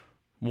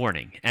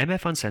Warning,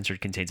 MF Uncensored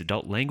contains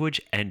adult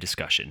language and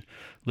discussion.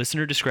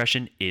 Listener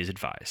discretion is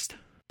advised.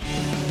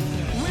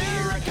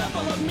 We're a couple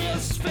of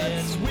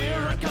misfits.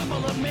 We're a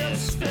couple of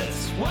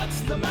misfits.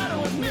 What's the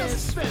matter with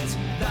misfits?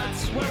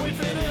 That's where we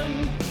fit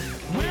in.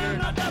 We're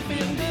not Duffy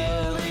and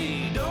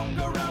Dilly. Don't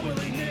go around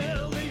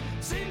willy-nilly.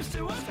 Seems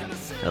to us kind of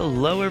silly.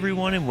 Hello,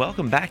 everyone, and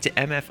welcome back to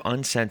MF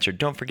Uncensored.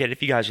 Don't forget,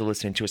 if you guys are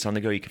listening to us on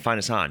the go, you can find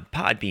us on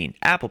Podbean,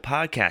 Apple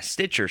Podcasts,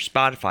 Stitcher,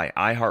 Spotify,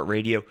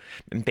 iHeartRadio,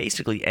 and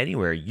basically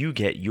anywhere you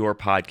get your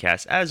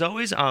podcasts. As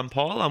always, I'm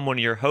Paul. I'm one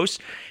of your hosts,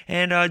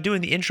 and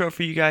doing the intro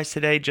for you guys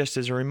today. Just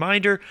as a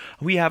reminder,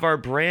 we have our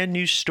brand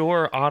new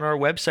store on our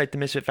website,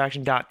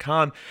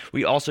 themisfitfaction.com.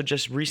 We also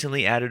just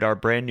recently added our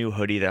brand new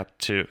hoodie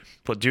due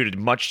to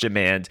much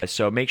demand.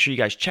 So make sure you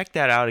guys check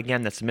that out.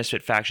 Again, that's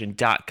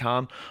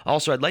themisfitfaction.com.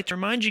 Also, I'd like to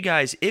remind you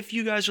guys, if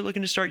you guys are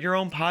looking to start your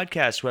own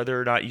podcast,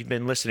 whether or not you've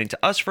been listening to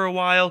us for a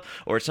while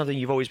or it's something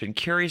you've always been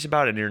curious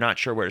about and you're not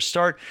sure where to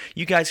start,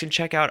 you guys can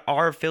check out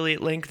our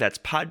affiliate link. That's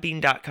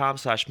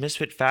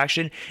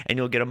podbean.com/misfitfaction, and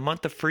you'll get a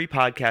month of free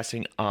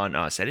podcasting on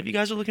us. And if you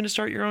guys are looking to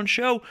start your own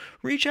show,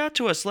 reach out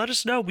to us. Let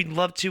us know. We'd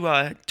love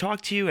to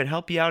talk to you and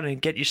help you out and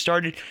get you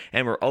started.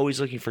 And we're always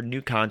looking for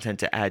new content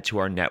to add to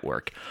our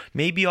network.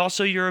 Maybe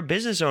also you're a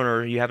business owner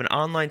or you have an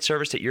online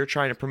service that you're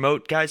trying to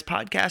promote. Guys,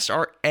 podcasts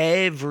are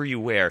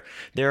everywhere.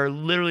 There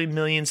are literally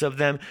millions of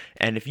them.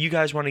 And if you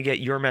guys want to get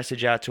your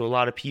message out to a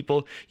lot of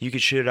people, you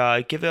should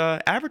give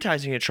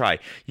advertising a try.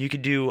 You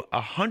could do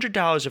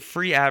 $100 of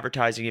free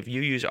advertising if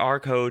you use our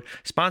code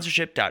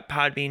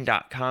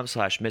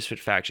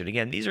sponsorship.podbean.com/misfitfaction.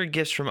 Again, these are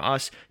gifts from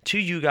us to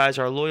you guys,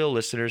 our loyal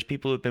listeners,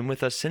 people who have been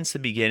with us since the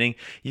beginning.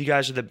 You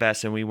guys are the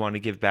best, and we want to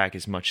give back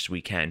as much as we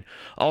can.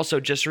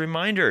 Also, just a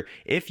reminder,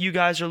 if you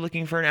guys are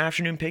looking for an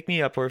afternoon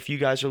pick-me-up, or if you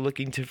guys are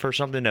looking for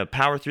something to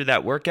power through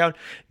that workout,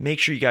 make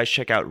sure you guys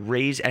check out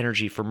Raise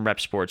Energy from Rep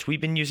Sports. We've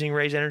been using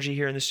Raise Energy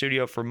here in the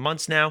studio for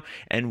months now,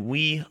 and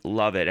we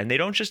love it. And they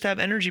don't just have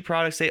energy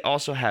products, they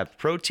also have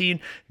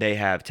protein, they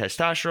have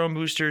testosterone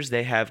boosters,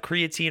 they have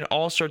creatine,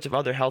 all sorts of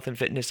other health and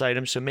fitness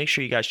items. So make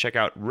sure you guys check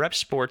out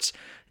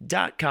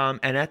repsports.com,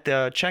 and at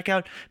the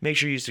checkout, make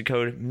sure you use the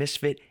code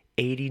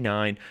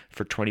MISFIT89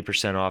 for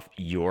 20% off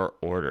your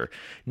order.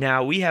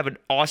 Now, we have an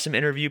awesome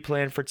interview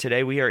planned for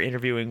today. We are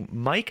interviewing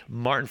Mike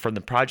Martin from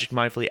the Project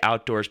Mindfully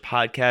Outdoors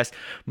podcast.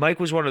 Mike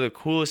was one of the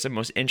coolest and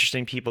most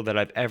interesting people that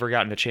I've ever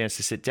gotten a chance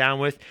to sit down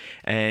with,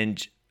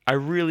 and I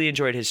really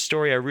enjoyed his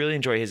story. I really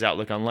enjoy his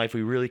outlook on life.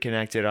 We really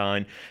connected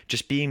on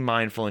just being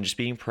mindful and just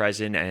being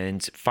present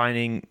and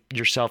finding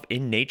yourself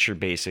in nature,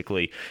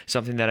 basically.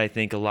 Something that I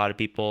think a lot of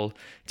people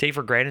take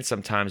for granted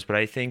sometimes, but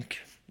I think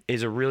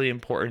is a really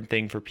important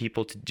thing for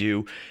people to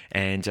do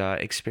and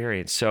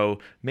experience. So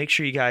make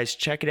sure you guys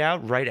check it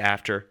out right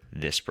after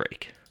this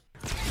break.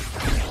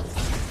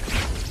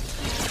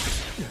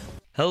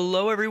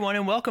 Hello, everyone,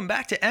 and welcome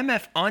back to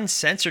MF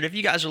Uncensored. If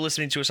you guys are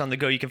listening to us on the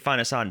go, you can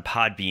find us on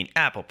Podbean,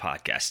 Apple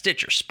Podcasts,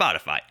 Stitcher,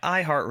 Spotify,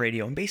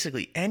 iHeartRadio, and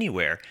basically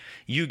anywhere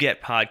you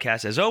get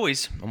podcasts. As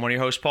always, I'm one of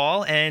your hosts,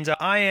 Paul, and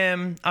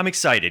I'm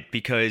excited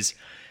because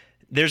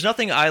there's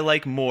nothing I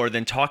like more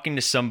than talking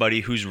to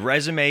somebody whose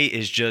resume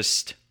is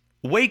just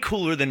way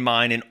cooler than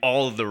mine in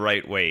all of the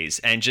right ways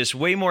and just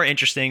way more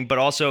interesting, but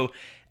also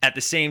at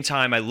the same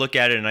time, I look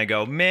at it and I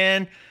go,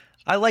 man,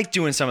 I like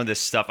doing some of this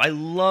stuff. I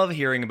love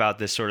hearing about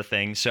this sort of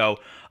thing.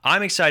 So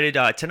I'm excited.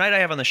 Tonight I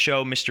have on the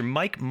show Mr.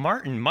 Mike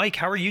Martin. Mike,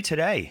 how are you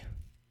today?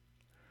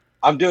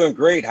 I'm doing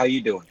great. How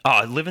you doing?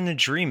 Oh, living the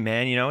dream,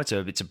 man. You know, it's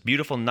a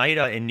beautiful night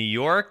in New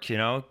York. You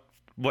know,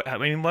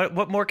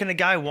 what more can a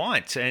guy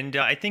want? And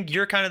I think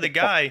you're kind of the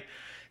guy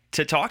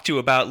to talk to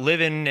about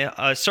living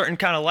a certain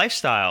kind of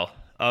lifestyle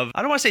of,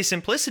 I don't want to say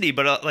simplicity,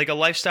 but like a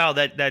lifestyle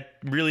that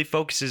really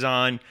focuses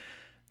on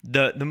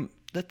the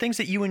things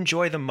that you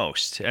enjoy the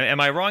most.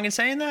 Am I wrong in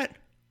saying that?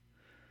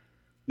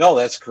 No,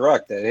 that's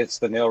correct. That hits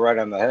the nail right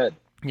on the head.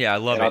 Yeah, I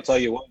love it. I'll tell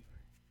you what,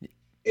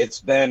 it's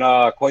been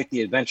quite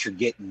the adventure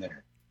getting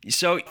there.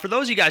 So for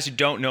those of you guys who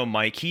don't know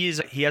Mike, he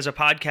has a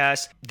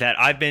podcast that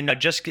I've been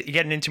just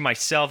getting into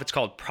myself. It's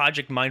called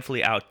Project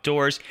Mindfully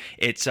Outdoors.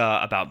 It's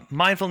about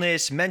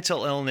mindfulness,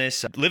 mental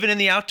illness, living in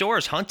the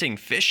outdoors, hunting,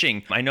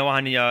 fishing. I know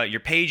on your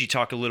page you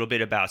talk a little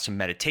bit about some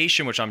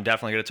meditation, which I'm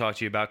definitely going to talk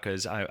to you about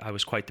because I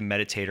was quite the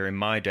meditator in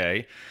my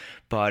day.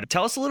 But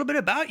tell us a little bit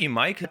about you,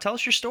 Mike. Tell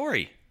us your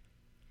story.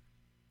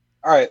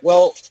 All right.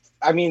 Well,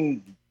 I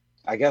mean,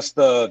 I guess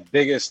the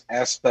biggest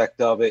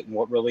aspect of it and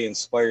what really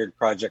inspired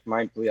Project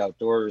Mindfully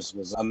Outdoors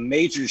was a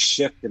major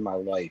shift in my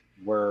life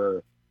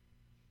where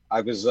I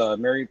was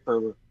married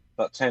for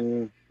about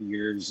 10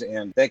 years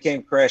and that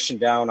came crashing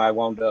down. I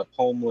wound up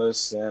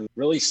homeless and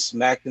really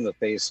smacked in the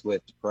face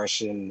with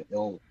depression,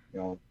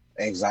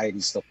 anxiety,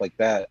 stuff like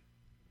that.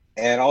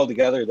 And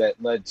altogether that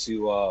led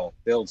to a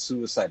failed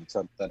suicide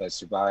attempt that I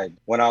survived.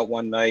 Went out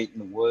one night in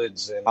the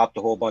woods and popped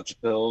a whole bunch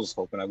of pills,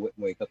 hoping I wouldn't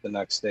wake up the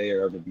next day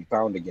or ever be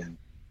found again.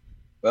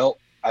 Well,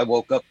 I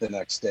woke up the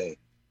next day,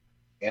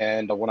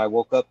 and when I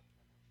woke up,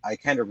 I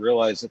kind of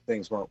realized that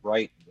things weren't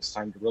right. It was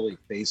time to really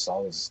face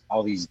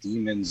all these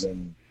demons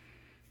and,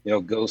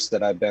 ghosts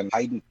that I've been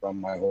hiding from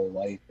my whole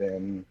life.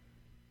 And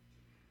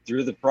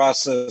through the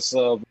process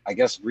of, I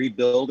guess,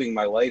 rebuilding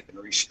my life and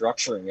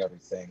restructuring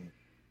everything,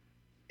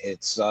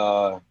 it's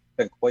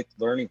been quite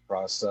the learning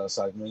process.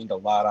 I've leaned a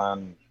lot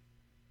on,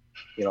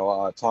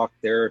 talk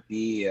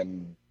therapy,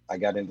 and I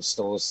got into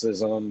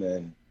stoicism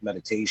and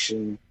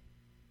meditation.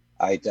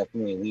 I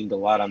definitely leaned a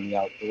lot on the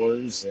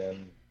outdoors,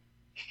 and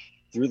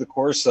through the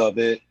course of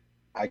it,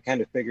 I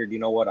kind of figured, you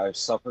know what, I've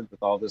suffered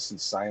with all this in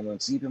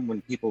silence. Even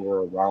when people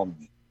were around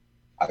me,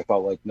 I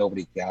felt like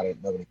nobody got it,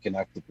 nobody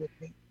connected with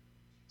me.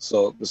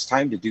 So it was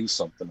time to do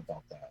something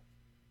about that.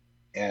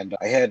 And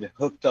I had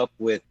hooked up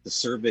with the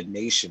Cervid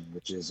Nation,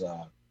 which is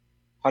a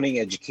hunting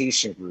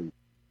education group.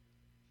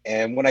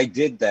 And when I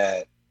did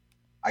that,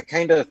 I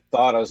kind of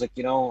thought, I was like,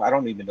 I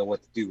don't even know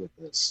what to do with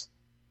this.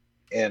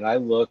 And I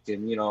looked,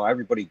 and,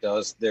 everybody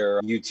does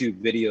their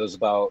YouTube videos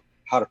about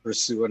how to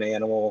pursue an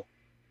animal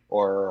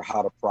or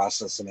how to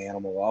process an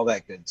animal, all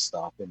that good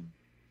stuff. And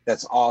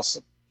that's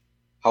awesome.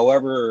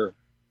 However,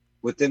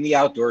 within the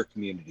outdoor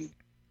community,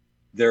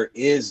 there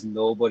is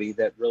nobody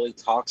that really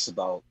talks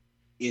about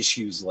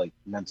issues like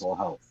mental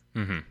health.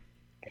 Mm-hmm.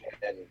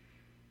 And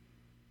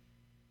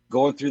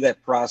going through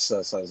that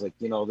process, I was like,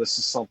 this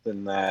is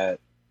something that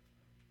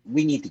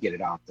we need to get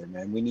it out there,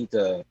 man. We need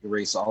to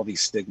erase all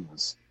these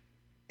stigmas.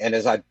 And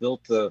as I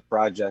built the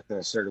project and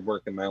I started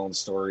working my own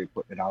story,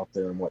 putting it out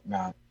there and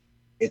whatnot,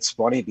 it's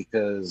funny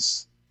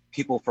because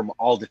people from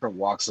all different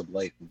walks of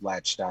life have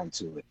latched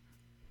onto it.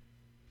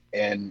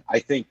 And I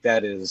think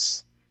that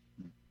has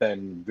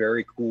been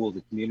very cool,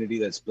 the community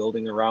that's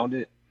building around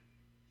it.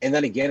 And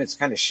then again, it's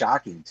kind of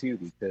shocking too,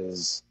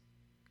 because,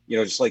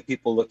 just like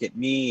people look at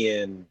me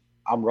and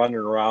I'm running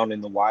around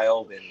in the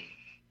wild and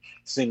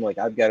seem like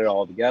I've got it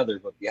all together,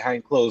 but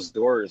behind closed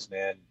doors,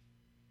 man,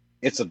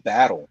 it's a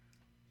battle.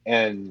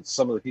 And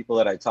some of the people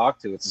that I talk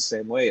to, it's the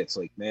same way. It's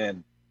like,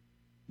 man,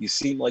 you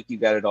seem like you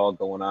got it all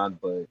going on,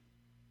 but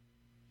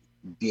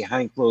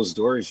behind closed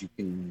doors, you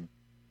can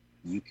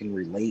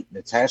relate and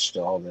attach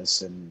to all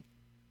this. And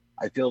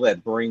I feel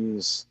that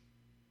brings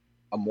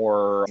a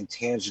more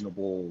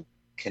intangible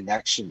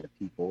connection to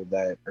people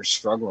that are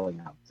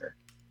struggling out there.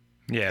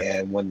 Yeah.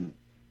 And when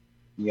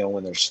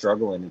they're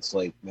struggling, it's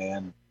like,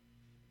 man,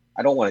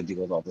 I don't want to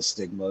deal with all the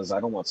stigmas. I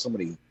don't want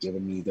somebody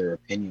giving me their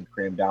opinion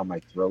crammed down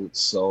my throat.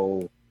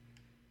 So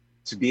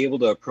to be able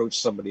to approach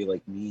somebody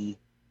like me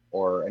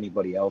or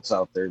anybody else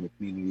out there in the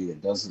community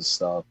that does this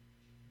stuff,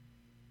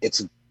 it's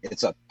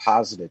a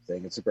positive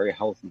thing. It's a very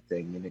healthy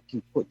thing, and it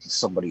can put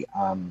somebody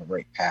on the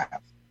right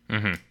path.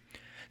 Mm-hmm.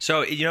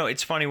 So,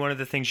 it's funny. One of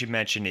the things you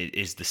mentioned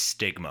is the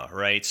stigma,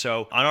 right?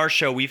 So on our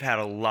show, we've had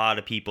a lot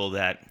of people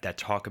that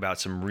talk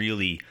about some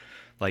really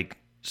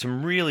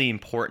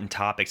important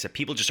topics that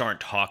people just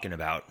aren't talking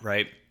about,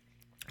 right?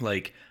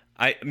 Like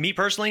me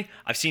personally,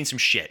 I've seen some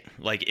shit.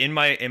 Like in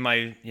my,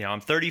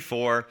 I'm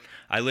 34.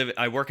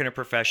 I work in a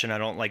profession. I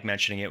don't like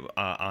mentioning it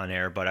on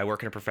air, but I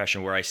work in a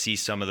profession where I see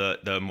some of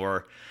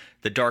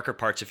the darker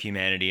parts of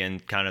humanity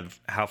and kind of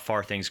how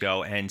far things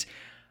go. And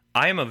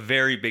I am a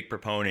very big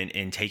proponent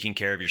in taking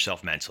care of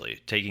yourself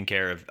mentally, taking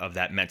care of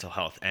that mental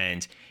health.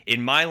 And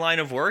in my line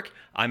of work,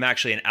 I'm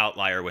actually an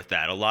outlier with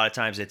that. A lot of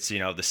times it's,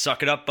 the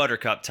suck it up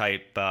buttercup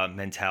type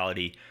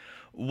mentality.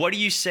 What do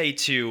you say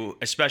to,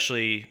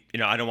 especially,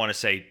 I don't want to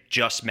say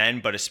just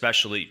men, but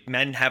especially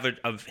men have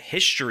a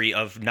history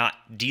of not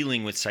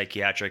dealing with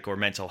psychiatric or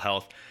mental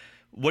health.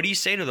 What do you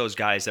say to those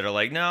guys that are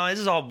like, no, this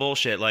is all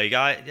bullshit. Like,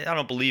 I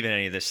don't believe in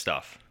any of this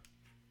stuff.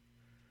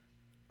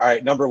 All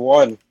right, number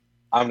one,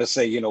 I'm going to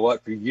say, you know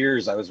what? For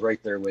years, I was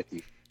right there with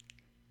you.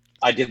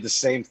 I did the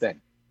same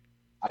thing.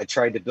 I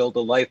tried to build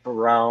a life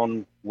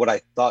around what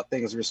I thought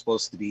things were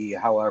supposed to be.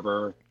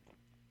 However,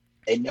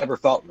 it never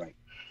felt right.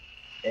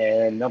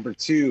 And number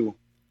two,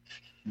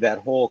 that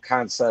whole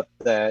concept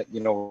that,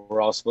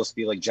 we're all supposed to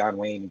be like John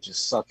Wayne and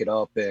just suck it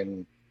up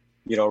and,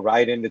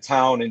 ride into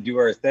town and do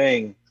our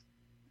thing.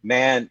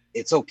 Man,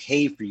 it's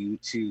okay for you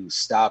to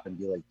stop and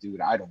be like,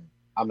 dude,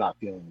 I'm not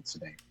feeling it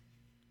today.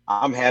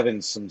 I'm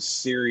having some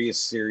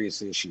serious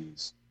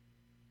issues.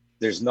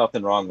 There's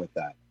nothing wrong with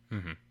that.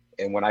 Mm-hmm.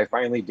 And when I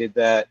finally did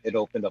that, it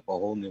opened up a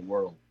whole new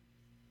world.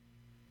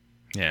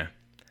 Yeah.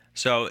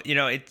 So,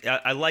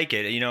 I like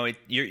it.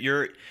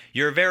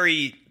 You're a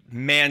very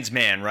man's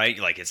man, right?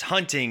 Like it's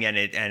hunting and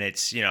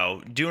it's,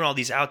 doing all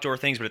these outdoor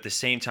things, but at the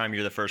same time,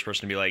 you're the first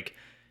person to be like,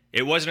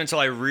 it wasn't until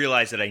I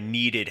realized that I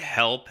needed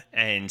help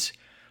and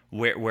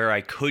where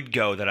I could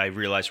go that I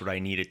realized what I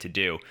needed to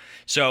do.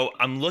 So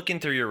I'm looking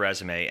through your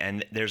resume,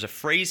 and there's a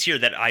phrase here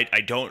that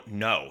I don't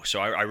know.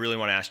 So I really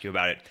want to ask you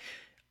about it.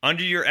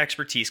 Under your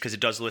expertise, because it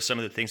does list some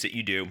of the things that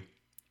you do,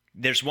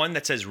 there's one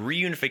that says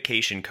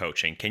reunification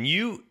coaching. Can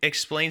you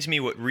explain to me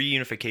what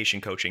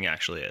reunification coaching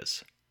actually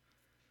is?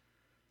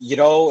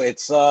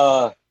 It's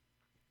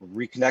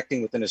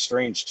reconnecting with an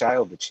estranged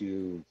child that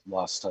you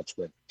lost touch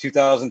with.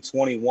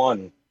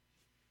 2021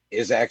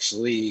 is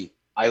actually,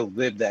 I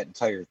lived that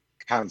entire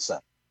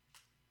concept.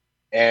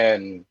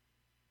 And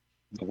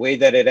the way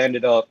that it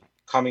ended up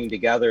coming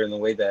together and the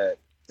way that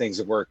things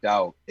have worked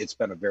out, it's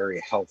been a very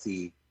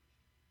healthy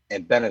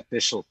and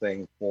beneficial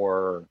thing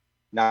for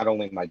not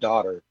only my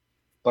daughter,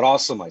 but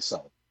also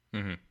myself.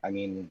 Hmm. I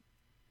mean,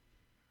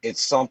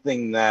 it's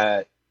something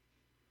that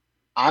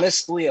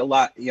honestly a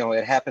lot,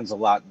 it happens a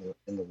lot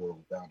in the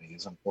world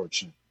nowadays,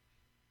 unfortunately.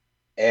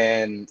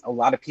 And a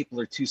lot of people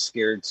are too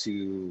scared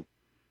to,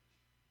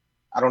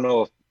 I don't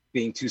know if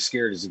being too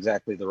scared is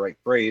exactly the right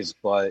phrase,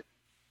 but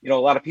a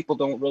lot of people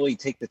don't really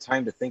take the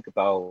time to think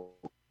about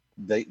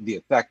the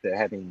effect that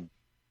having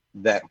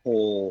that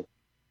whole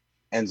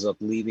ends up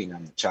leaving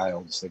on the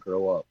child as they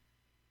grow up.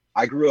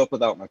 I grew up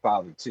without my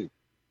father too.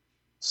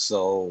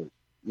 So,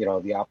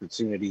 the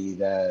opportunity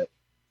that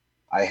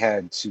I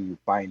had to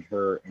find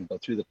her and go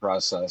through the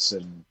process,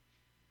 and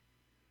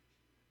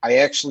I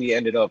actually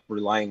ended up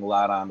relying a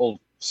lot on old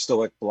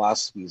Stoic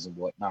philosophies and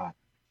whatnot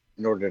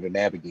in order to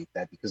navigate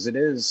that, because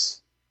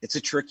it's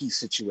a tricky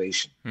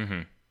situation.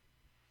 Hmm.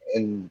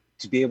 And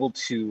to be able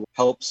to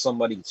help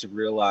somebody to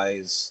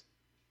realize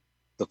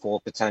the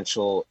full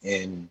potential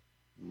in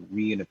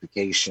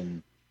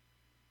reunification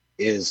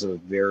is a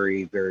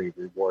very, very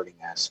rewarding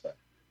aspect,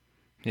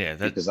 Yeah,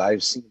 that. because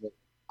I've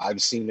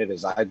seen it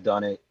as I've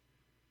done it,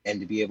 and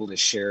to be able to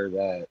share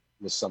that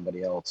with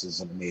somebody else is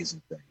an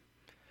amazing thing.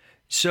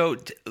 So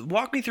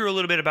walk me through a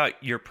little bit about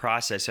your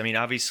process. I mean,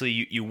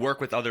 obviously you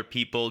work with other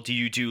people. Do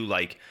you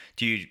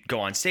go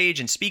on stage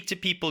and speak to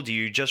people? Do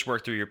you just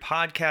work through your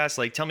podcast?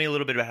 Like, tell me a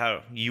little bit about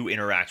how you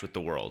interact with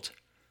the world.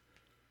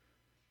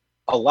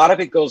 A lot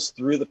of it goes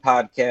through the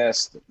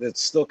podcast.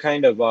 It's still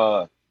kind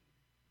of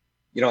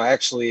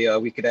actually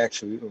we could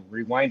actually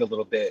rewind a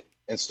little bit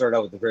and start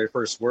out with the very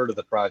first word of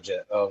the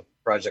Project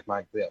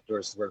Mindfully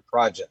Outdoors, the word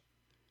project.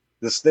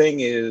 This thing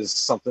is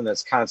something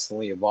that's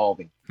constantly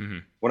evolving. Hmm.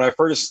 When I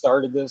first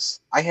started this,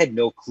 I had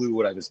no clue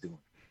what I was doing,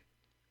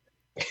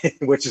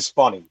 which is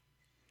funny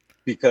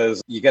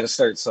because you got to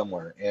start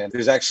somewhere. And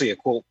there's actually a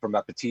quote from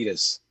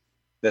Epictetus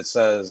that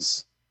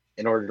says,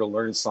 in order to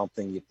learn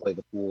something, you play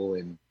the fool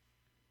and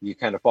you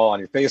kind of fall on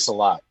your face a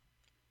lot.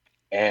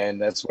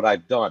 And that's what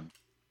I've done.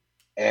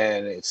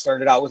 And it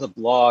started out with a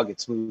blog,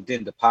 it's moved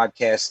into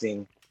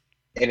podcasting,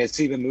 and it's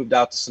even moved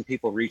out to some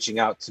people reaching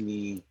out to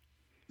me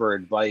for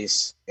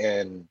advice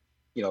and,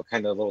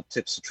 kind of little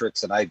tips and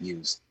tricks that I've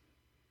used.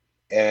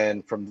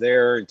 And from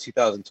there in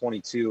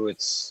 2022,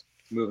 it's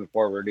moving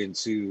forward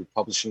into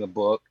publishing a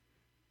book.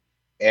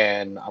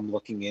 And I'm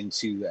looking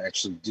into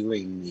actually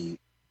doing the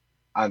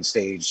on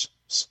stage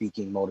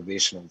speaking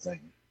motivational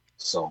thing.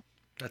 So,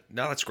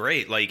 No, that's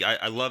great. Like,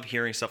 I love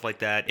hearing stuff like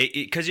that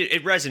because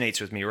it resonates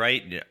with me,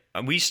 right?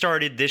 We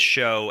started this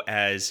show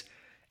as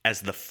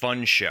the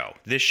fun show.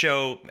 This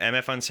show,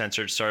 MF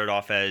Uncensored, started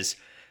off as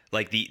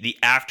like the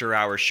after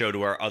hour show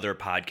to our other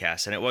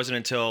podcasts. And it wasn't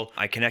until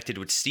I connected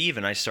with Steve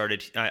and I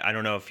started, I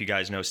don't know if you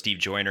guys know Steve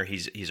Joyner.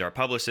 He's our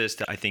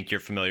publicist. I think you're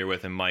familiar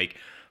with him, Mike.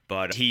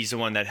 But he's the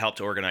one that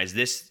helped organize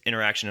this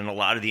interaction and a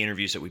lot of the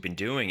interviews that we've been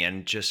doing.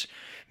 And just,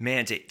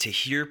 man, to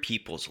hear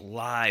people's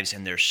lives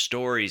and their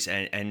stories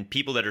and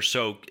people that are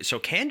so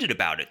candid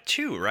about it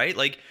too, right?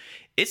 Like,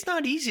 it's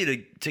not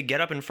easy to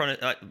get up in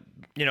front of,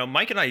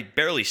 Mike and I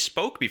barely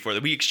spoke before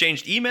that. We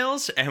exchanged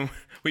emails and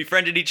we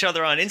friended each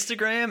other on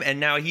Instagram. And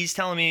now he's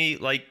telling me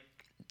like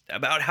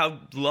about how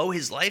low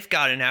his life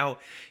got and how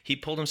he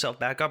pulled himself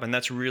back up. And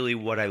that's really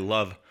what I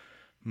love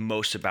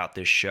most about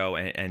this show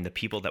and the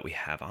people that we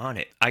have on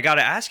it. I got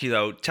to ask you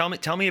though, tell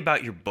me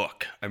about your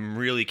book. I'm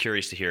really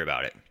curious to hear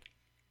about it.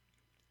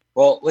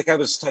 well, like I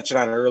was touching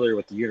on earlier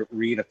with the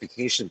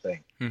reunification thing,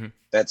 Mm-hmm.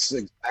 that's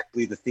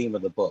exactly the theme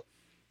of the book,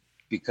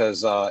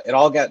 because it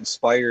all got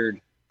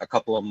inspired a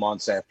couple of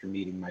months after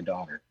meeting my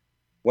daughter.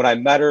 When I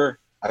met her,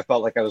 I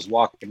felt like I was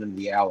walking into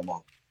the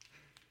Alamo.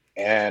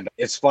 And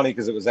it's funny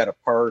because it was at a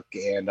park,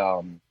 and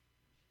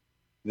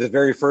the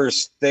very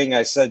first thing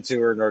I said to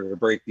her in order to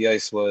break the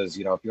ice was, if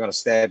you want to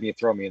stab me,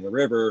 throw me in the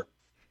river,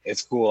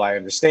 it's cool, I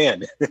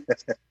understand.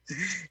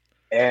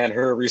 And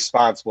her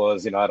response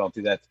was, I don't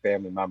do that to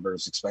family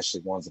members,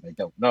 especially ones that I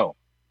don't know.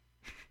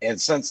 And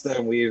since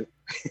then,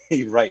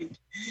 right.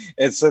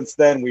 And since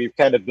then, we've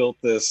kind of built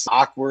this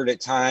awkward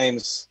at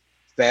times,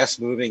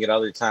 fast moving at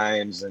other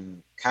times,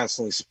 and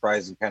constantly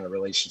surprising kind of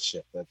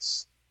relationship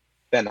that's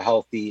been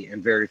healthy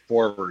and very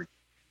forward.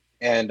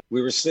 And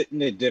we were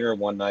sitting at dinner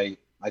one night.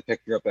 I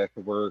picked her up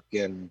after work,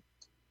 and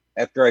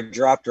after I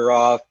dropped her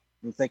off,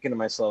 I'm thinking to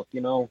myself,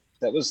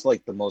 that was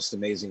like the most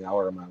amazing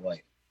hour of my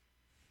life.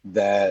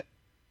 That,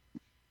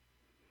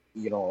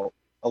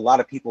 a lot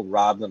of people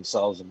rob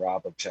themselves and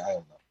rob a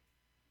child.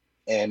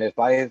 And if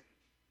I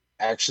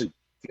actually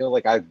feel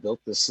like I've built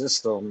the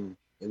system,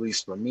 at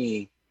least for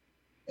me,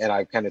 and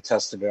I've kind of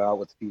tested it out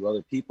with a few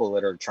other people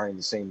that are trying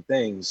the same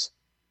things,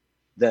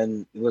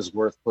 then it was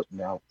worth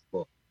putting out the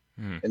book.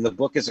 Mm. And the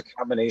book is a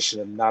combination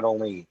of not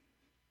only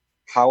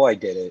how I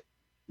did it,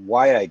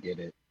 why I did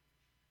it,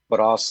 but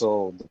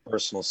also the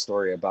personal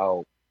story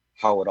about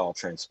how it all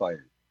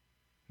transpired.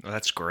 Well,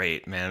 that's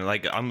great, man.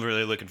 Like, I'm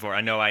really looking forward.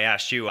 I know I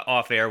asked you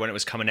off air when it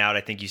was coming out.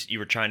 I think you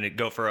were trying to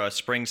go for a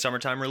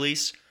summertime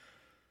release.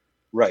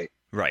 Right.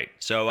 Right.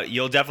 So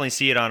you'll definitely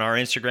see it on our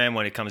Instagram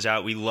when it comes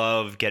out. We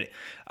love getting.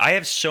 I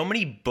have so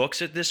many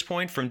books at this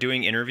point from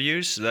doing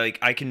interviews. Like,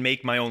 I can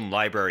make my own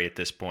library at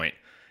this point.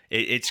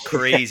 It's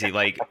crazy.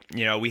 Like,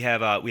 we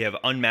have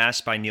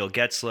Unmasked by Neil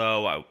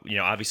Getzlow.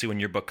 Obviously when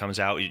your book comes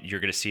out, you're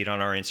going to see it on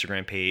our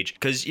Instagram page.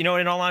 Because, in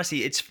all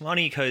honesty, it's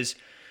funny because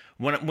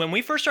when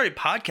we first started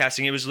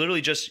podcasting, it was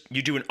literally just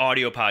you do an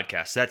audio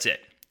podcast. That's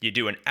it. You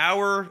do an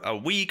hour a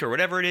week or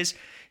whatever it is.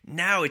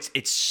 Now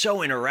it's so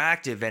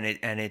interactive,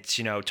 and it's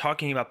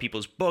talking about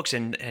people's books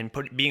and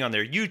being on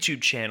their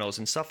YouTube channels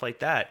and stuff like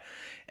that.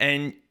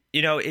 And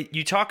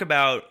you talked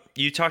about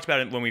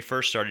it when we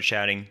first started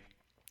chatting,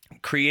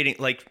 creating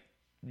like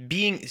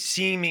I'm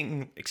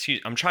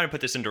trying to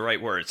put this into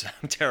right words.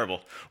 I'm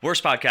terrible.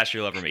 Worst podcaster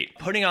you'll ever meet.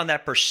 Putting on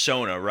that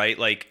persona, right?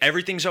 Like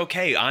everything's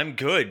okay. I'm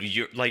good.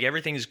 You're like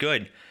everything's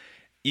good.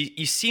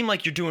 You seem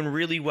like you're doing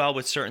really well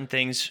with certain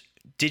things.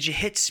 Did you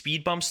hit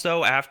speed bumps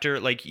though after,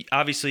 like,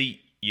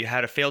 obviously you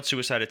had a failed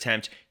suicide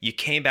attempt, you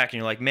came back and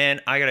you're like, man,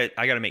 I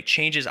gotta make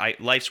changes.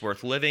 Life's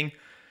worth living.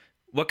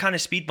 What kind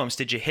of speed bumps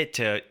did you hit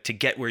to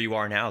get where you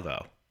are now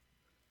though?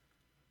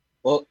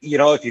 Well,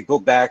 if you go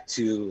back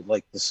to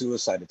like the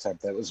suicide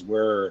attempt, that was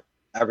where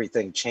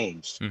everything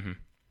changed. Mm-hmm.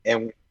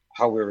 And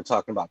how we were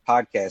talking about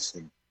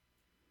podcasting.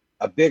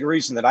 A big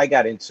reason that I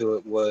got into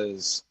it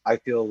was I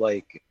feel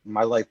like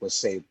my life was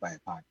saved by a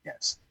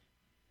podcast.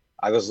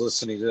 I was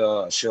listening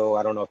to a show,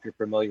 I don't know if you're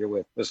familiar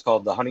with, it was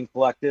called The Hunting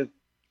Collective.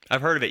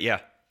 I've heard of it, yeah.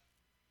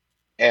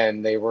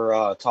 And they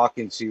were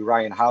talking to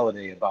Ryan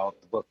Holiday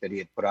about the book that he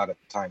had put out at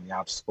the time, The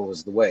Obstacle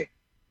is the Way.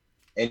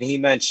 And he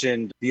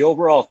mentioned the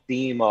overall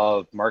theme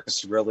of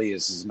Marcus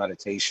Aurelius'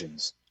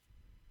 meditations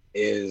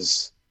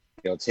is,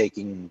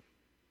 taking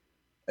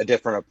a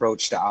different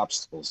approach to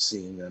obstacles,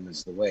 seeing them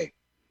as the way.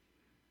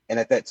 And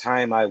at that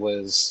time I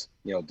was,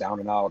 down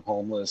and out,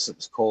 homeless. It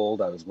was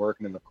cold. I was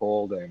working in the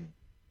cold and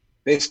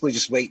basically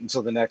just wait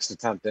until the next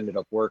attempt ended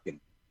up working.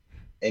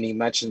 And he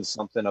mentioned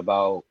something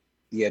about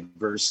the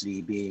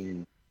adversity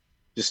being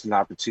just an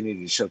opportunity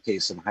to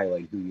showcase and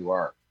highlight who you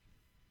are.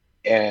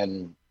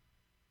 And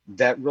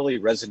that really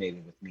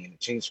resonated with me, and it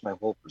changed my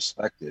whole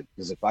perspective,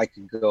 because if I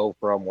could go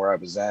from where I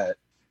was at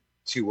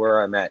to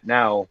where I'm at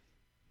now,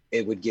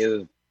 it would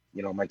give,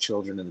 my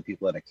children and the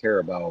people that I care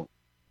about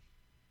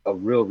a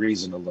real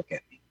reason to look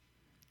at me.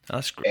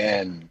 That's great.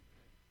 And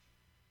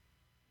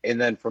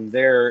then from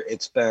there,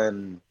 it's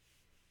been,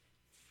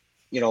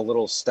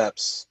 little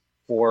steps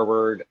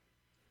forward,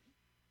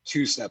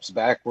 2 steps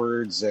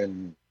backwards,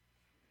 and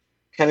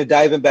kind of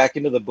diving back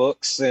into the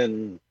books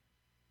and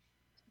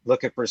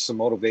looking for some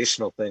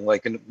motivational thing.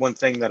 Like, and one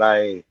thing that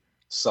I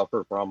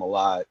suffer from a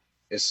lot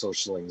is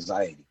social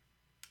anxiety,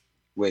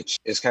 which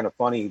is kind of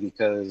funny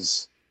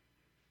because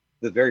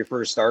the very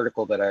first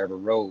article that I ever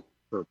wrote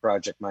for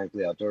Project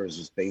Mindfully Outdoors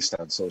was based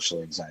on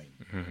social anxiety.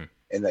 Mm-hmm.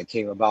 And that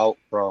came about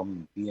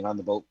from being on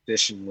the boat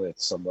fishing with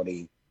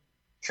somebody,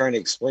 trying to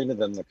explain to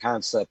them the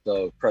concept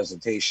of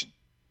presentation.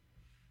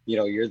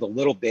 You're the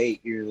little bait,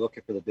 you're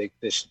looking for the big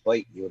fish to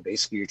bite you, and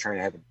basically you're trying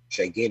to have a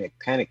gigantic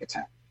panic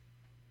attack.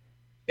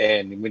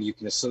 And when you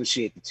can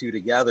associate the two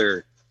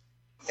together,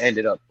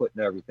 ended up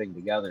putting everything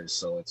together.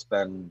 So it's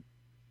been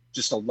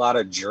just a lot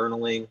of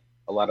journaling,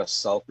 a lot of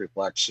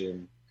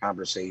self-reflection,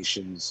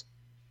 conversations.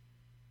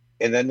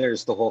 And then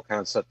there's the whole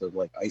concept of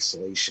like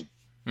isolation.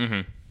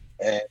 Mm-hmm.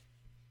 And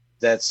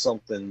that's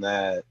something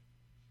that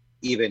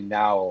even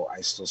now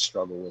I still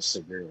struggle with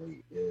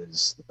severely,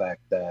 is the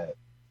fact that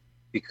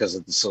because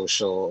of the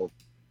social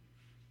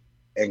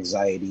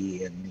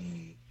anxiety and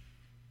the,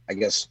 I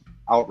guess,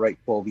 outright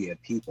phobia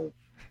of people,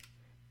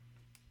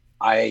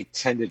 I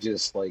tend to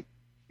just like,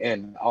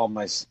 and all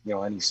my,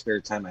 any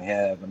spare time I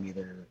have, I'm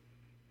either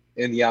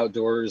in the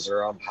outdoors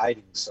or I'm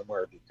hiding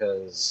somewhere,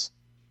 because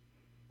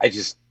I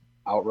just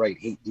outright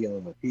hate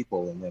dealing with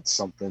people. And that's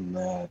something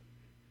that,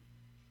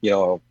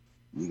 you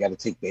got to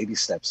take baby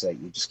steps that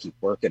you just keep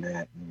working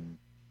at. And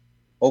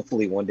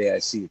hopefully one day I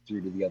see it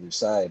through to the other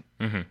side.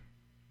 Mm-hmm.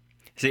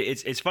 See,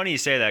 it's funny you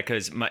say that,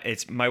 because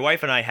my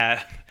wife and I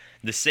have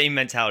the same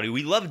mentality.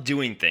 We love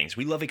doing things.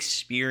 We love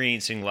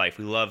experiencing life.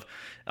 We love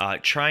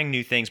trying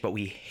new things, but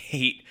we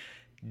hate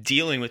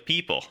dealing with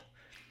people.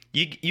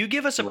 You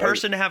give us a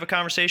person to have a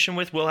conversation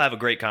with, we'll have a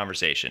great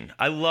conversation.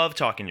 I love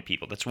talking to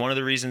people. That's one of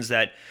the reasons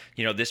that,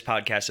 this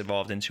podcast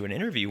evolved into an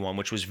interview one,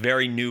 which was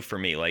very new for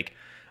me. Like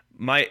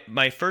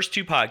my first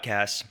 2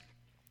 podcasts,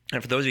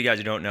 and for those of you guys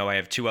who don't know, I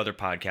have 2 other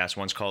podcasts.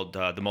 One's called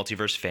the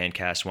Multiverse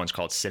Fancast. One's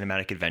called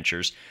Cinematic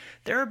Adventures.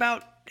 They're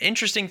about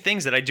interesting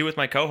things that I do with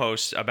my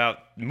co-hosts about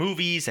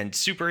movies and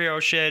superhero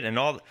shit and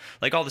all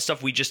the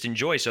stuff we just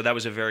enjoy. So that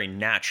was a very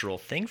natural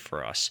thing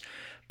for us.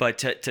 But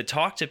to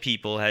talk to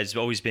people has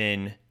always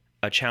been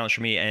a challenge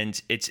for me. And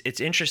it's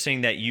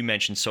interesting that you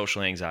mentioned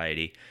social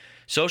anxiety.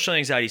 Social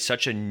anxiety is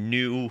such a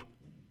new,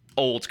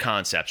 old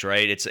concept,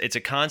 right? It's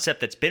a concept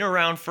that's been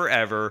around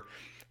forever,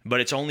 but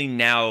it's only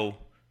now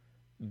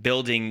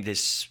building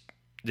this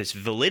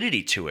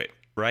validity to it,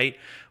 right?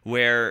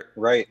 Where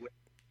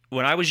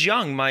when I was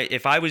young,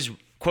 if I was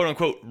quote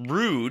unquote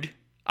rude,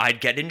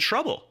 I'd get in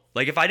trouble.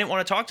 Like if I didn't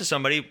want to talk to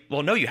somebody,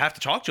 well, no, you have to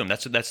talk to them.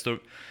 That's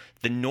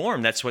the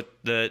norm. That's what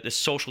the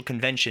social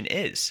convention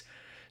is.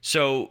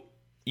 So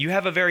you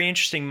have a very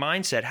interesting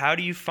mindset. How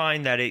do you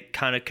find that it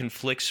kind of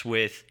conflicts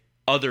with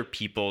other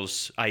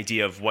people's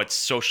idea of what's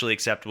socially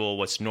acceptable,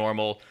 what's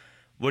normal.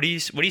 What do you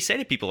say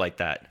to people like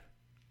that?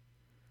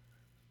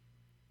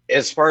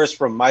 As far as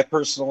from my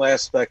personal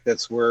aspect,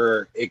 that's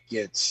where it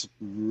gets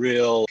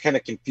real kind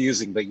of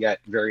confusing, but yet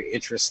very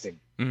interesting.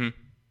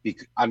 Mm-hmm.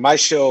 On my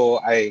show,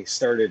 I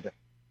started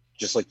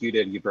just like you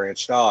did, you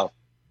branched off,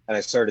 and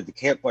I started the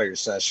campfire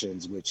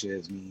sessions, which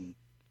is me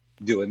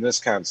doing this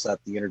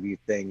concept. The interview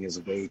thing is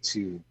a way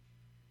to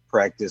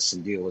practice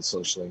and deal with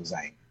social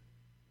anxiety.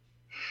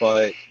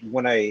 But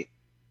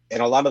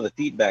and a lot of the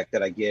feedback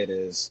that I get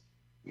is,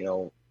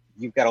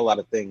 you've got a lot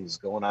of things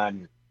going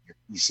on.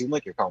 You seem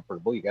like you're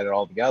comfortable. You got it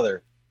all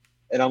together.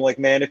 And I'm like,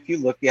 man, if you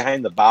look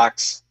behind the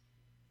box,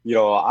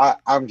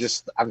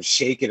 I'm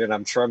shaking and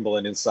I'm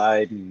trembling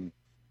inside, and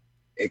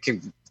it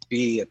can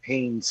be a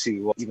pain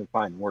to even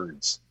find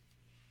words.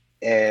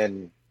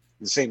 And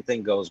the same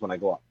thing goes when I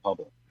go out in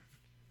public.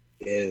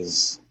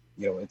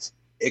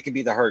 It can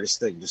be the hardest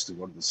thing just to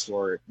go to the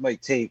store. It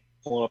might take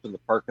pulling up in the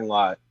parking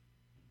lot,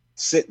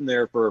 sitting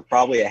there for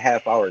probably a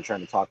half hour trying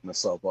to talk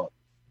myself up,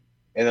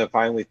 and then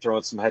finally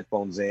throwing some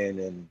headphones in,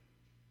 and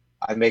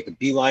I make a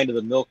beeline to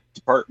the milk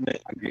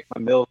department. I get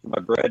my milk and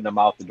my bread, and I'm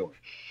out the door.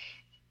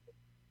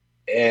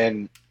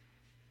 And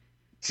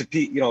to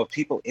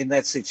people in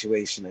that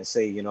situation, I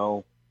say,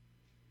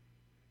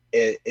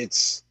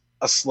 it's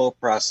a slow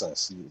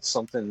process. It's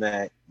something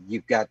that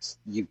you've got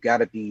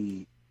to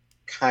be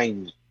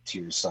kind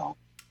to yourself.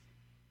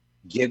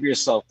 Give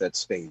yourself that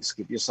space.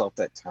 Give yourself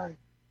that time.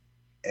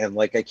 And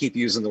like I keep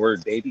using the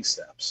word baby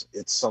steps,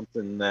 it's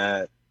something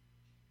that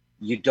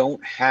you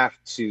don't have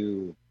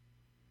to,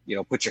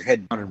 put your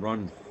head down and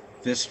run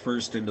fist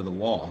first into the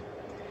wall.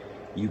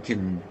 You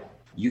can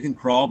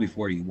crawl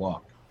before you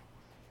walk.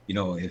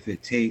 If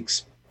it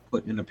takes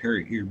putting in a pair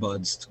of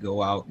earbuds to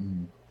go out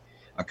and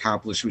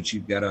accomplish what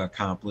you've got to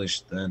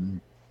accomplish,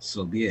 then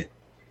so be it.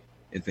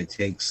 If it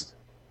takes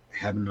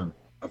having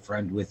a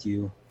friend with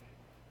you,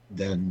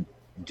 then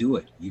do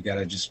it. You got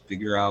to just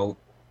figure out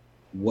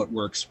what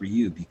works for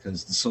you,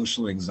 because the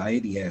social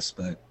anxiety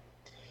aspect,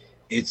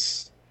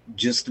 it's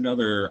just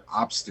another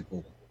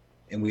obstacle,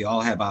 and we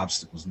all have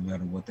obstacles no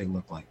matter what they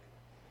look like.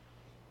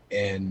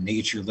 And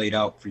nature laid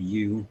out for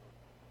you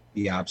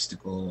the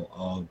obstacle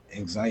of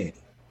anxiety.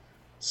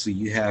 So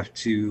you have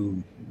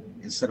to,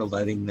 instead of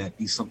letting that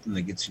be something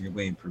that gets in your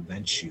way and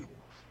prevents you,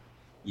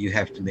 you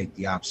have to make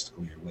the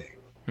obstacle your way.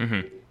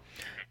 Mm-hmm.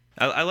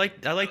 I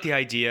like the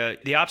idea.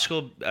 The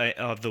obstacle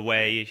of the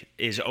way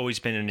has always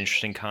been an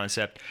interesting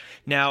concept.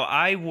 Now,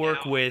 I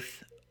work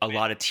with a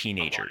lot of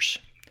teenagers,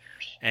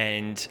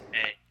 and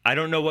I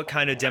don't know what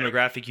kind of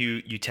demographic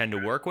you tend to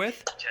work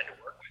with,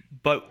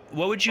 but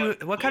what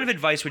kind of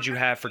advice would you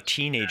have for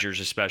teenagers,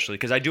 especially?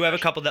 Because I do have a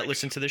couple that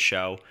listen to the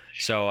show,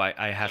 so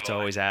I have to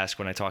always ask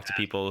when I talk to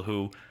people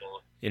who,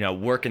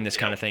 work in this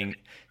kind of thing.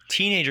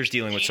 Teenagers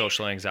dealing with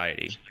social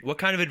anxiety, what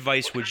kind of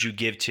advice would you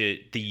give to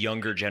the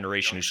younger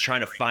generation who's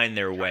trying to find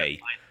their way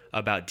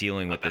about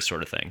dealing with this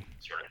sort of thing?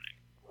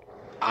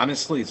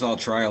 Honestly, it's all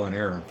trial and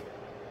error.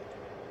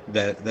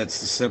 That's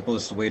the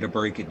simplest way to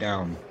break it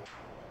down.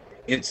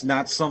 It's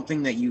not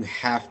something that you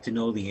have to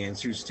know the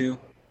answers to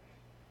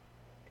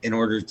in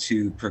order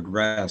to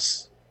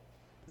progress.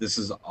 This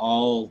is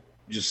all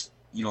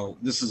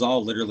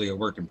literally a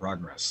work in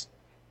progress.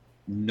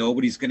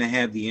 Nobody's going to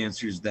have the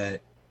answers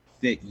that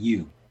fit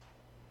you.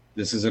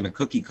 This isn't a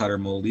cookie cutter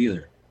mold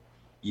either.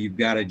 You've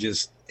got to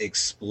just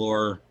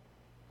explore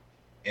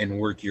and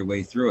work your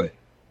way through it.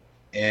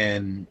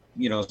 And,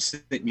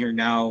 sitting here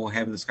now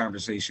having this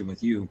conversation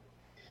with you,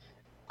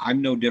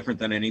 I'm no different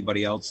than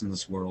anybody else in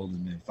this world.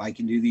 And if I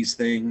can do these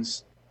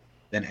things,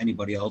 then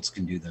anybody else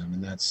can do them.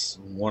 And that's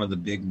one of the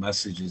big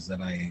messages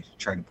that I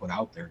try to put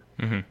out there.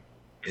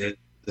 Mm-hmm.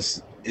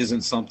 This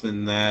isn't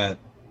something that,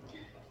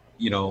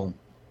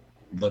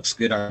 looks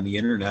good on the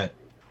internet.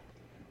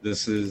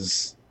 This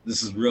is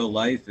real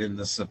life, and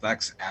this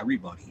affects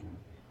everybody.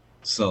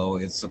 So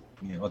it's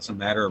a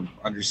matter of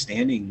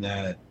understanding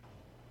that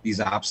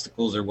these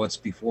obstacles are what's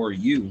before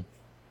you.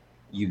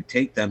 You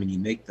take them and you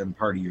make them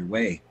part of your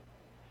way.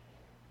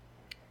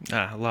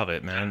 I love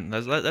it, man.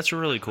 That's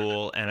really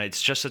cool, and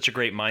it's just such a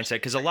great mindset,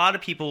 because a lot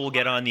of people will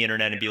get on the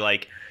internet and be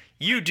like,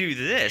 "You do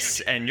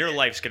this, and your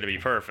life's going to be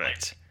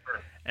perfect."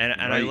 And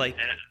right.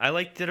 I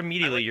like that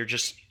immediately.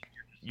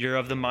 You're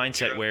of the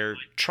mindset where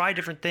try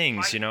different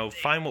things.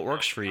 Find what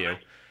works for you.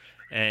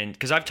 And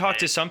because I've talked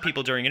to some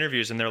people during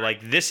interviews, and they're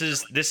like, "This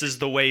is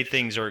the way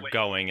things are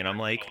going," and I'm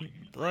like,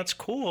 well, "That's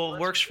cool, it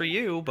works for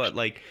you," but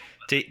like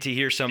to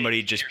hear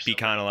somebody just be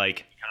kind of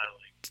like,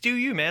 "Do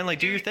you, man? Like,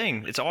 do your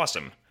thing. It's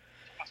awesome."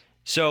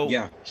 So,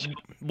 yeah.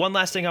 One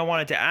last thing I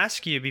wanted to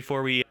ask you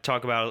before we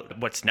talk about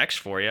what's next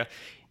for you.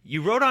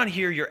 You wrote on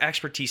here your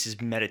expertise is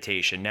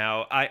meditation.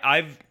 Now,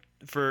 I've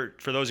for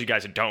those of you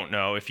guys that don't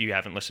know, if you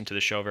haven't listened to the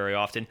show very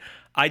often,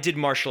 I did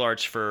martial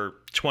arts for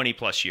 20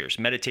 plus years.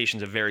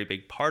 Meditation's a very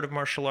big part of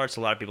martial arts.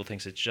 A lot of people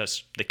think it's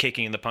just the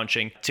kicking and the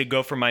punching. To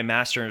go for my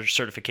master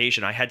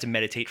certification, I had to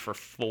meditate for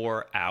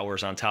 4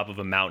 hours on top of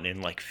a mountain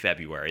in like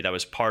February. That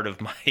was part of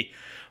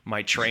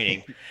my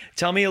training.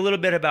 Tell me a little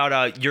bit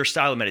about your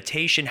style of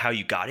meditation, how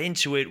you got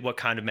into it, what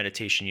kind of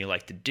meditation you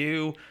like to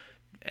do,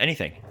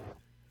 anything.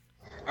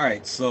 All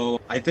right,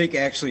 so I think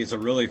actually it's a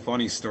really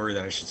funny story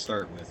that I should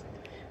start with,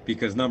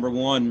 because number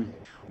one,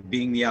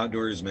 being the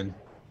outdoorsman,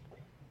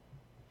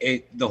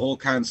 the whole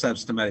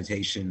concepts to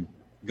meditation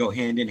go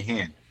hand in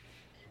hand.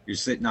 You're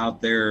sitting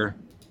out there,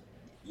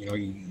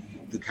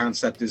 the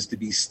concept is to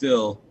be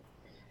still,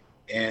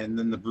 and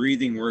then the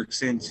breathing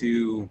works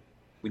into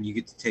when you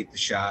get to take the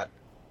shot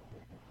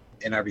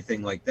and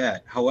everything like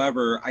that.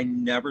 However, I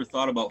never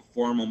thought about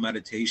formal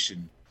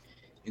meditation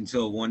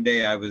until one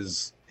day I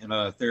was in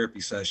a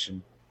therapy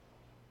session,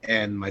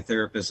 and my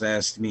therapist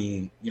asked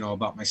me,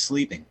 about my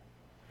sleeping.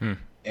 Hmm.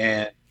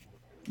 And,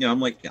 I'm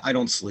like, I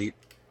don't sleep,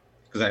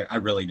 because I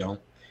really don't.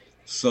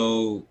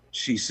 So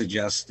she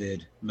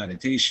suggested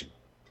meditation.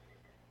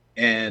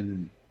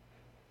 And,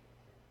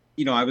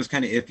 I was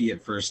kind of iffy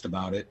at first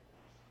about it.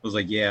 I was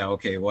like, yeah,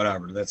 okay,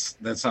 whatever.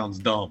 That sounds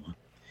dumb.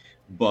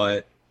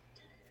 But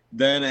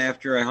then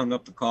after I hung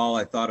up the call,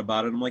 I thought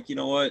about it. I'm like, you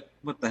know what?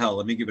 What the hell?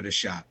 Let me give it a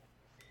shot.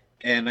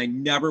 And I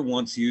never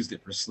once used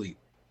it for sleep.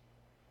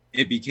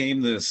 It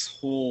became this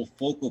whole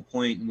focal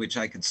point in which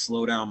I could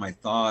slow down my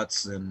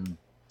thoughts and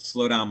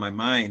slow down my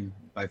mind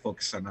by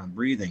focusing on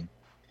breathing.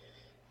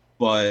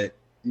 But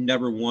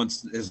never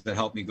once has that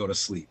helped me go to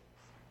sleep.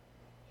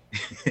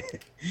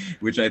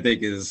 Which I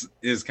think is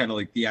kind of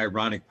like the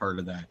ironic part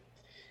of that.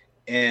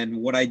 And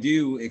what I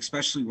do,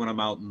 especially when I'm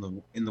out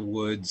in the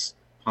woods,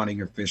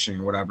 hunting or fishing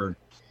or whatever,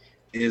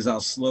 is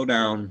I'll slow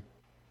down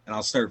and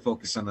I'll start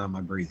focusing on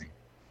my breathing.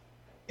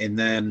 And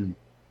then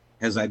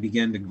as I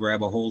begin to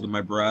grab a hold of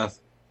my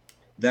breath,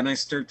 then I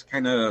start to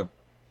kind of,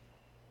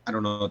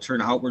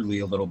 turn outwardly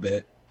a little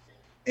bit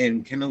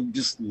and kind of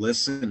just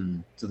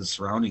listen to the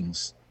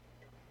surroundings,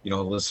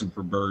 listen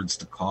for birds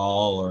to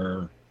call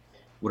or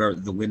whatever,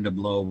 the wind to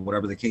blow,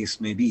 whatever the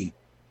case may be.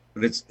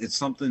 But it's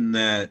something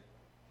that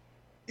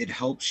it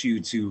helps you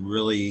to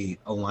really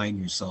align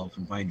yourself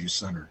and find your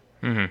center.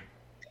 Mm-hmm.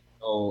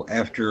 So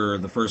after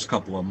the first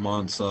couple of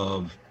months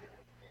of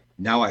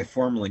now I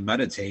formally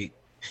meditate,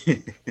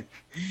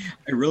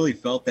 I really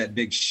felt that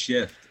big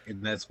shift.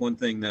 And that's one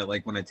thing that,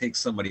 like, when I take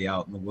somebody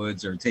out in the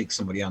woods or take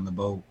somebody on the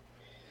boat,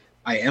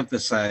 I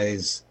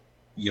emphasize,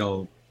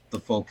 the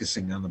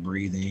focusing on the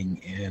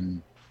breathing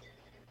and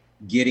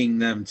getting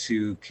them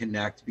to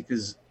connect,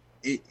 because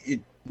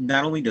it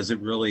not only does it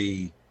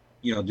really,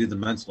 do the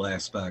mental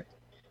aspect,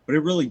 but it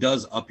really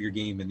does up your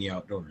game in the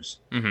outdoors.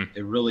 Mm-hmm.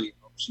 It really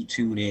helps you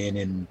tune in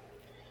and,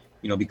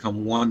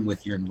 become one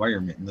with your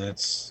environment. And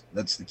that's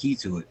the key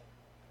to it.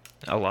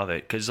 I love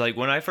it, because like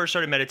when I first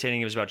started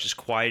meditating, it was about just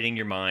quieting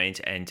your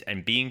mind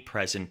and being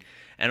present,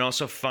 and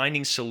also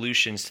finding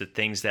solutions to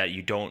things that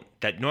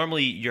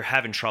normally you're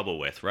having trouble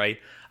with, right?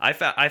 I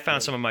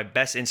found some of my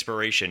best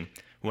inspiration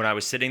when I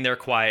was sitting there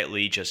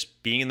quietly,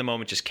 just being in the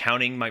moment, just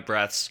counting my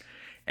breaths,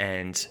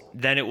 and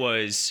then it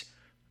was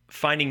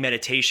finding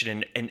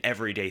meditation in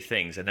everyday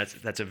things, and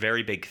that's a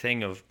very big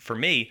thing for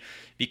me,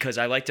 because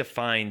I like to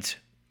find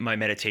my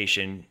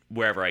meditation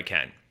wherever I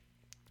can.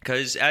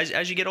 Because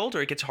as you get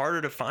older, it gets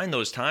harder to find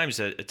those times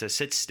to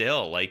sit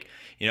still. Like,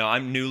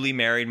 I'm newly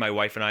married. My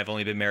wife and I have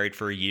only been married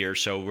for a year,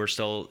 so we're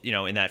still,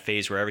 in that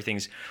phase where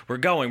we're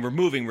going, we're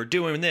moving, we're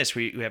doing this.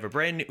 We have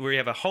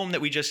a home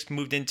that we just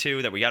moved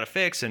into that we got to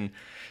fix, and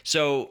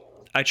so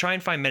I try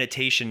and find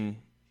meditation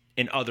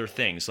in other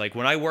things. Like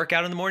when I work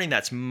out in the morning,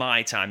 that's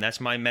my time.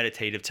 That's my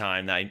meditative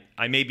time.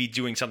 I may be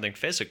doing something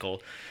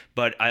physical,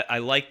 but I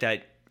like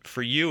that.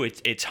 For you,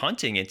 it's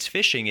hunting, it's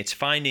fishing, it's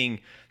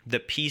finding the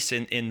peace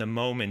in the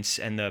moments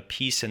and the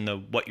peace in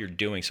what you're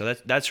doing. So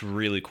that's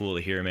really cool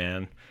to hear,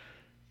 man.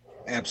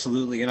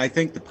 Absolutely. And I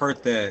think the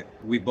part that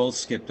we both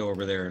skipped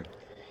over there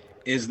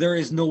is there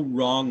is no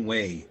wrong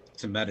way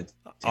to meditate.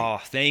 Oh,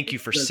 thank you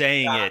for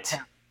saying it.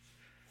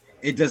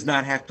 It does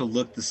not have to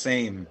look the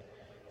same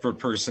for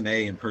person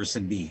A and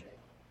person B.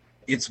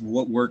 It's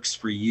what works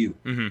for you.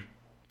 Mm-hmm.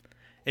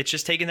 It's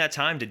just taking that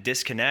time to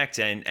disconnect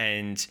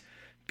and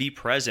be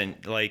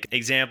present. Like,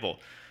 example,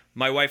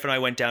 my wife and I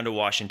went down to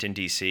Washington,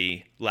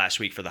 D.C. last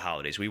week for the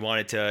holidays. We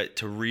wanted to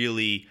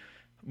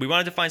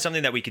find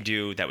something that we could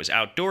do that was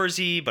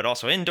outdoorsy, but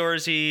also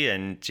indoorsy.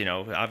 And,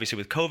 obviously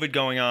with COVID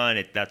going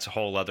on, that's a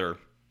whole other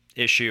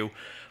issue.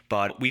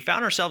 But we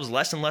found ourselves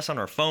less and less on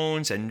our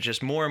phones and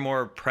just more and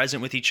more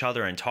present with each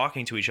other and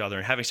talking to each other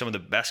and having some of the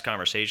best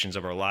conversations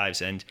of our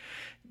lives. And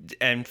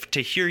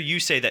to hear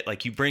you say that,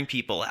 like, you bring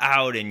people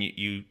out and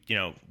you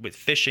with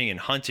fishing and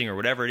hunting or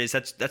whatever it is,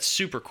 that's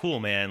super cool,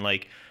 man.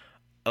 Like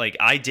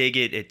I dig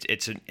it.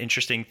 It's an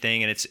interesting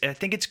thing, and I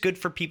think it's good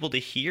for people to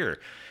hear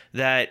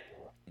that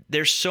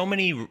there's so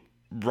many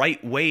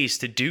right ways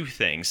to do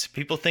things.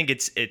 People think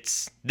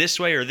it's this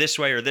way or this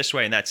way or this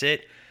way, and that's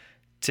it.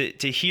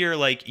 To hear,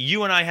 like,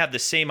 you and I have the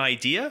same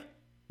idea,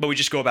 but we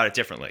just go about it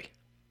differently.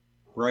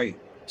 Right.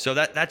 So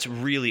that's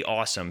really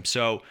awesome.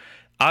 So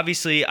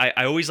obviously,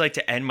 I always like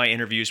to end my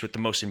interviews with the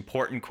most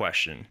important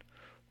question.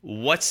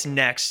 What's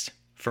next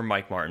for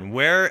Mike Martin?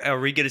 Where are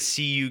we going to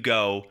see you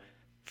go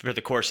for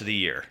the course of the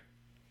year?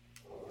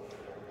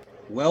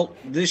 Well,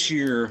 this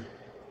year,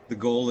 the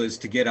goal is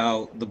to get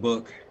out the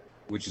book,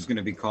 which is going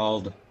to be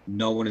called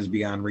No One is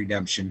Beyond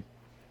Redemption.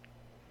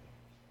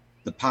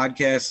 The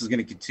podcast is going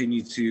to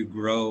continue to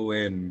grow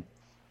and,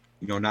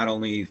 not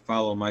only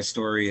follow my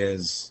story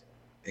as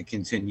it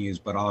continues,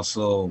 but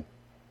also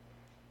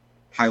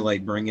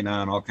highlight bringing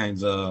on all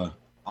kinds of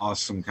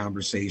awesome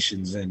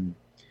conversations and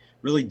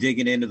really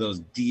digging into those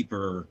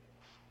deeper,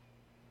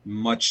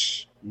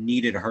 much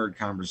needed hard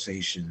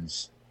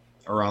conversations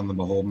around the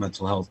whole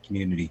mental health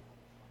community.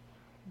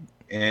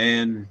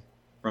 And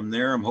from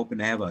there, I'm hoping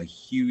to have a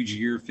huge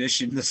year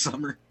fishing this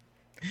summer.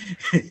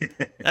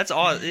 That's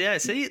all. Yeah.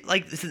 See,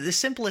 like the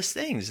simplest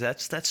things.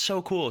 That's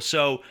so cool.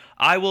 So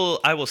I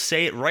will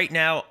say it right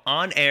now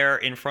on air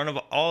in front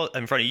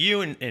of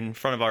you and in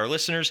front of our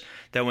listeners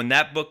that when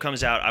that book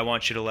comes out, I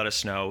want you to let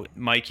us know.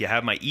 Mike, you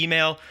have my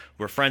email.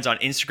 We're friends on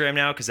Instagram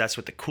now because that's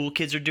what the cool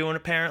kids are doing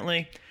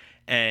apparently.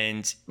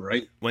 And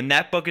right when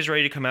that book is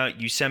ready to come out,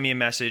 you send me a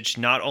message.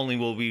 Not only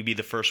will we be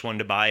the first one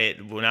to buy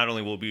it, not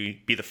only will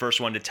we be the first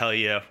one to tell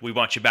you we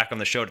want you back on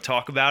the show to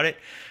talk about it,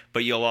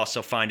 but you'll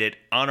also find it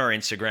on our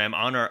Instagram,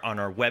 on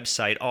our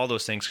website, all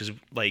those things. Because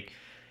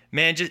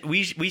man,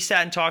 we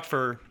sat and talked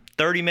for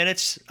 30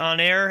 minutes on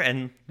air,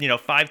 and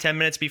 5-10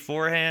 minutes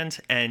beforehand,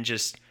 and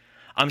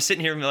I'm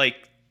sitting here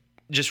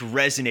just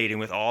resonating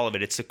with all of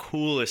it. It's the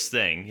coolest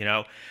thing,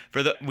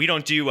 we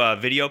don't do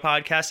video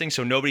podcasting,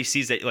 so nobody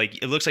sees that.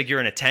 Like, it looks like you're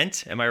in a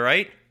tent. Am I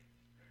right?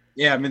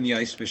 Yeah, I'm in the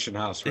ice fishing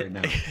house right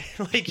now.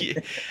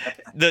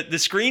 The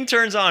screen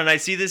turns on and I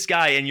see this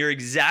guy, and you're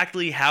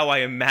exactly how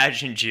I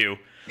imagined you.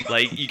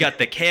 Like, you got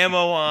the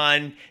camo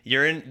on,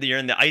 you're in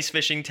the ice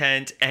fishing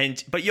tent,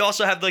 but you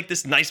also have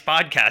this nice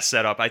podcast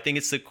setup. I think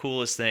it's the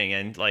coolest thing.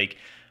 And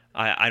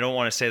I don't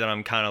want to say that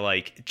I'm kind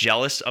of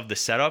jealous of the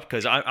setup,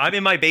 because I'm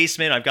in my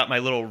basement. I've got my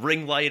little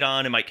ring light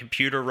on and my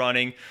computer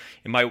running,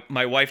 and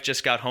my wife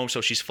just got home,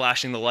 so she's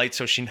flashing the light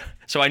so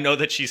I know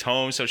that she's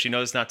home, so she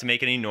knows not to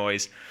make any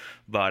noise.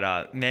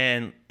 But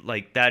man,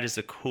 that is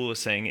the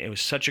coolest thing. It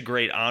was such a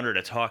great honor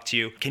to talk to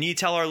you. Can you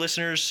tell our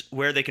listeners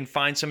where they can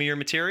find some of your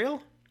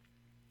material?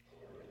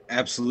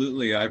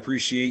 Absolutely. I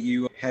appreciate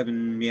you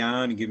having me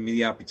on and giving me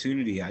the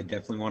opportunity. I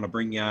definitely want to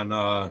bring you on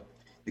the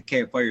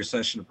campfire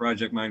session of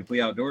Project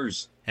Mindfully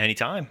Outdoors.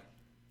 Anytime.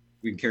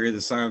 We can carry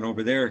this on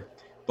over there.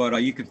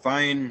 But you can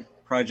find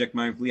Project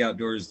Mindfully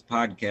Outdoors, the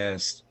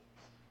podcast,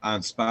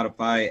 on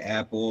Spotify,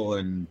 Apple,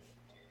 and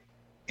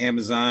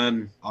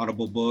Amazon,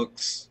 Audible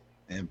Books,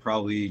 and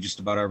probably just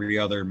about every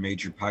other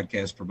major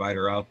podcast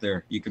provider out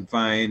there. You can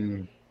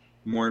find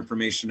more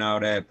information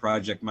out at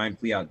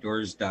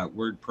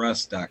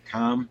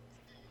projectmindfullyoutdoors.wordpress.com.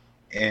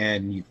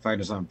 And you can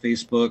find us on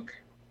Facebook,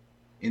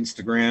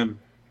 Instagram,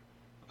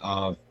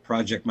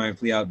 Project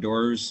Mindfully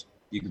Outdoors.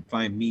 You can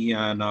find me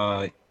on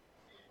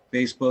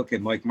Facebook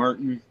and Mike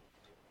Martin.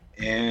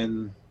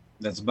 And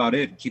that's about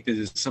it. Keep it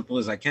as simple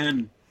as I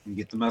can and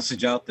get the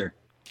message out there.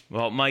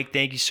 Well, Mike,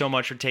 thank you so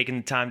much for taking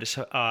the time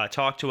to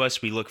talk to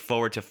us. We look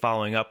forward to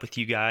following up with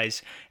you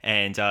guys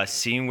and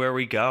seeing where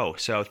we go.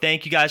 So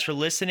thank you guys for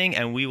listening,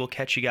 and we will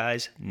catch you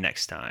guys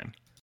next time.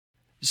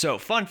 So,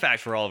 fun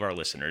fact for all of our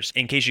listeners,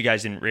 in case you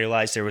guys didn't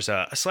realize, there was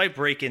a slight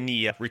break in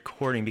the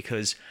recording,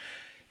 because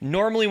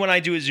normally when I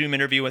do a Zoom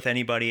interview with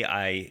anybody,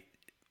 I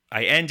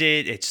end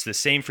it. It's the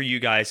same for you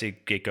guys.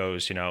 It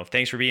goes,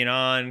 thanks for being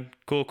on.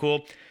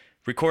 Cool.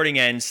 Recording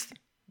ends.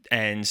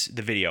 And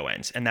the video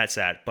ends, and that's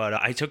that. But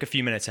I took a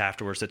few minutes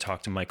afterwards to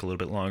talk to Mike a little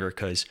bit longer,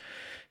 because,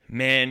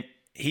 man,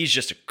 he's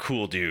just a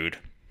cool dude.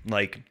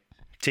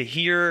 To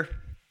hear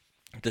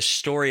the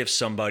story of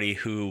somebody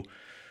who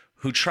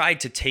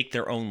tried to take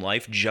their own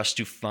life just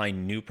to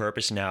find new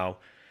purpose now,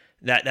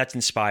 that's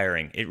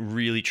inspiring. It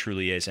really,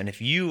 truly is. And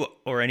if you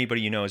or anybody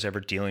you know is ever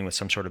dealing with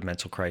some sort of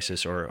mental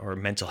crisis or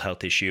mental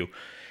health issue,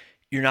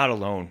 you're not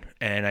alone.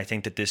 And I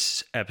think that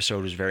this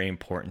episode is very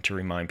important to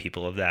remind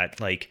people of that.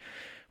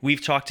 We've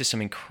talked to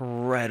some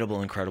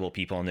incredible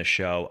people on this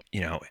show,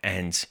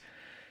 and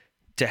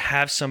to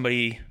have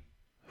somebody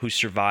who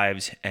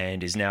survived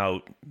and is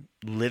now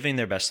living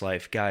their best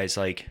life, guys,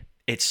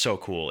 it's so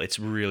cool. It's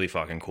really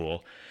fucking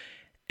cool.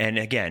 And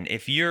again,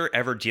 if you're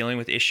ever dealing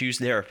with issues,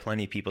 there are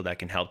plenty of people that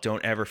can help.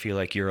 Don't ever feel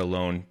like you're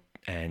alone.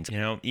 And,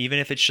 even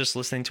if it's just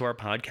listening to our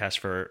podcast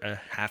for a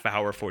half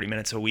hour, 40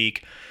 minutes a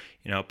week,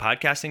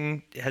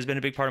 podcasting has been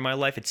a big part of my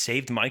life. It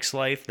saved Mike's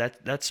life.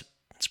 That's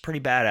pretty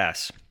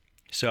badass.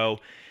 So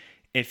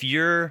if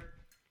you're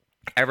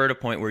ever at a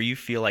point where you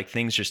feel like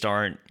things just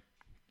aren't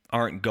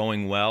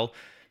going well,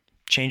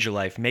 change your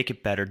life, make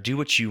it better, do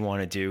what you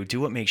want to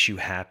do what makes you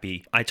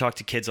happy. I talk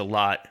to kids a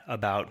lot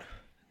about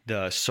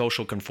the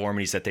social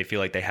conformities that they feel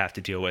like they have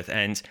to deal with.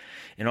 And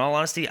in all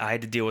honesty, I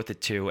had to deal with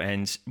it too.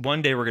 And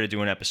one day we're going to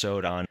do an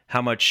episode on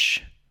how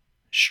much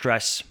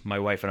stress my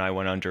wife and I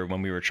went under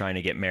when we were trying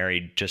to get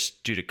married,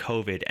 just due to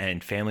COVID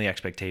and family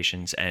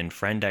expectations and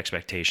friend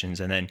expectations.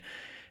 And then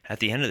at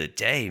the end of the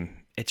day,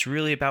 it's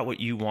really about what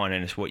you want,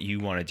 and it's what you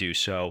want to do.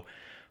 So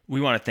we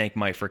want to thank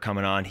Mike for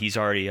coming on. He's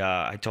already,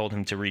 I told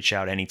him to reach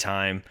out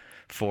anytime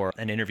for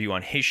an interview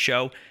on his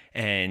show.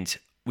 And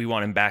we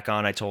want him back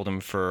on. I told him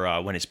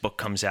for when his book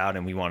comes out,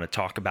 and we want to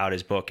talk about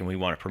his book and we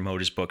want to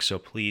promote his book. So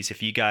please,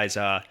 if you guys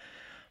are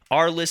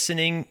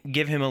listening,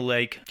 give him a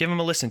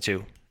listen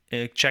to.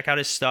 Check out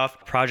his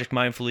stuff,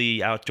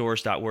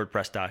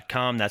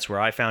 projectmindfullyoutdoors.wordpress.com. That's where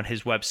I found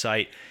his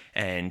website,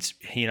 and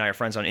he and I are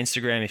friends on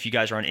Instagram. If you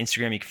guys are on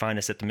Instagram, you can find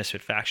us at the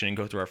Misfit Faction and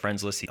go through our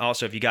friends list.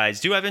 Also, if you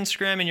guys do have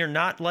Instagram and you're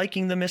not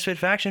liking the Misfit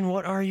Faction,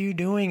 what are you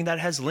doing? That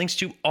has links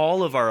to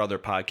all of our other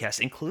podcasts,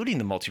 including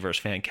the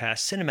Multiverse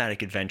Fancast,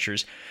 Cinematic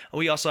Adventures.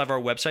 We also have our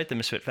website,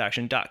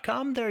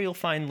 themisfitfaction.com. There you'll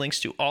find links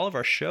to all of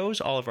our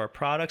shows, all of our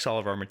products, all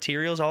of our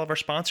materials, all of our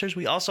sponsors.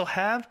 We also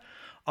have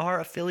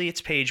our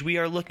affiliates page. We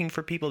are looking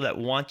for people that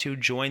want to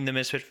join the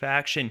Misfit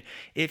Faction.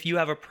 If you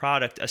have a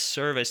product, a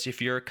service,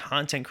 if you're a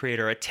content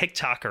creator, a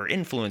TikToker,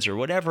 influencer,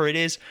 whatever it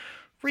is,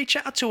 reach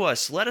out to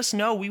us. Let us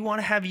know. We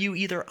want to have you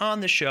either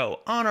on the show,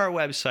 on our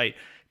website,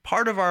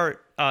 part of our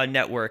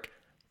network.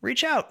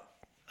 Reach out.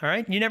 All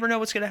right? You never know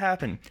what's going to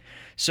happen.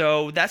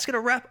 So that's going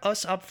to wrap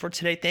us up for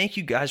today. Thank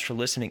you guys for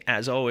listening.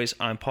 As always,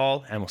 I'm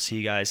Paul, and we'll see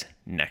you guys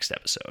next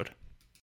episode.